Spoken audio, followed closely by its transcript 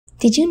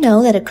Did you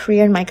know that a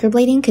career in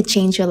microblading could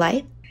change your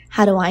life?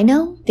 How do I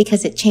know?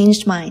 Because it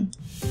changed mine.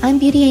 I'm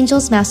Beauty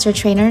Angel's Master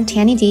Trainer,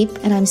 Tanny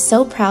Diep, and I'm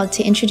so proud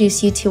to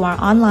introduce you to our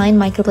online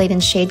Microblade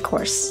and Shade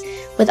course.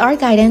 With our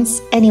guidance,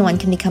 anyone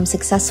can become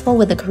successful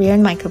with a career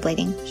in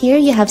microblading. Here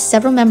you have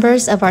several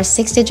members of our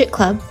 6-digit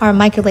club, our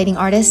microblading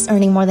artists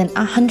earning more than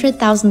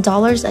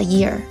 $100,000 a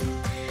year.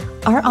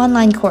 Our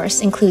online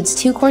course includes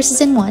 2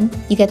 courses in one.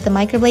 You get the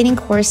microblading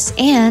course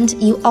and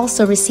you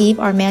also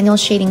receive our manual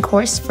shading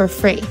course for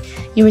free.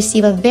 You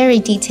receive a very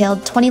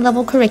detailed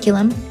 20-level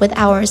curriculum with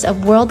hours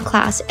of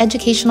world-class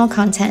educational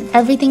content,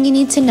 everything you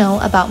need to know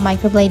about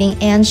microblading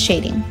and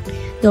shading.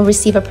 You'll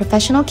receive a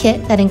professional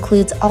kit that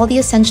includes all the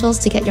essentials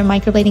to get your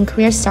microblading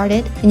career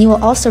started, and you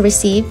will also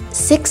receive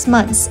 6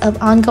 months of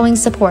ongoing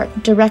support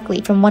directly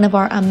from one of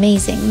our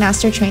amazing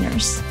master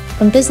trainers.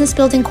 From business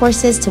building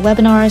courses to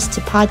webinars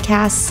to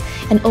podcasts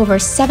and over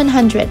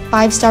 700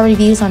 5-star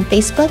reviews on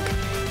Facebook,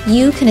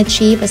 you can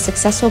achieve a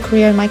successful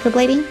career in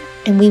microblading,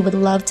 and we would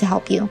love to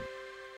help you.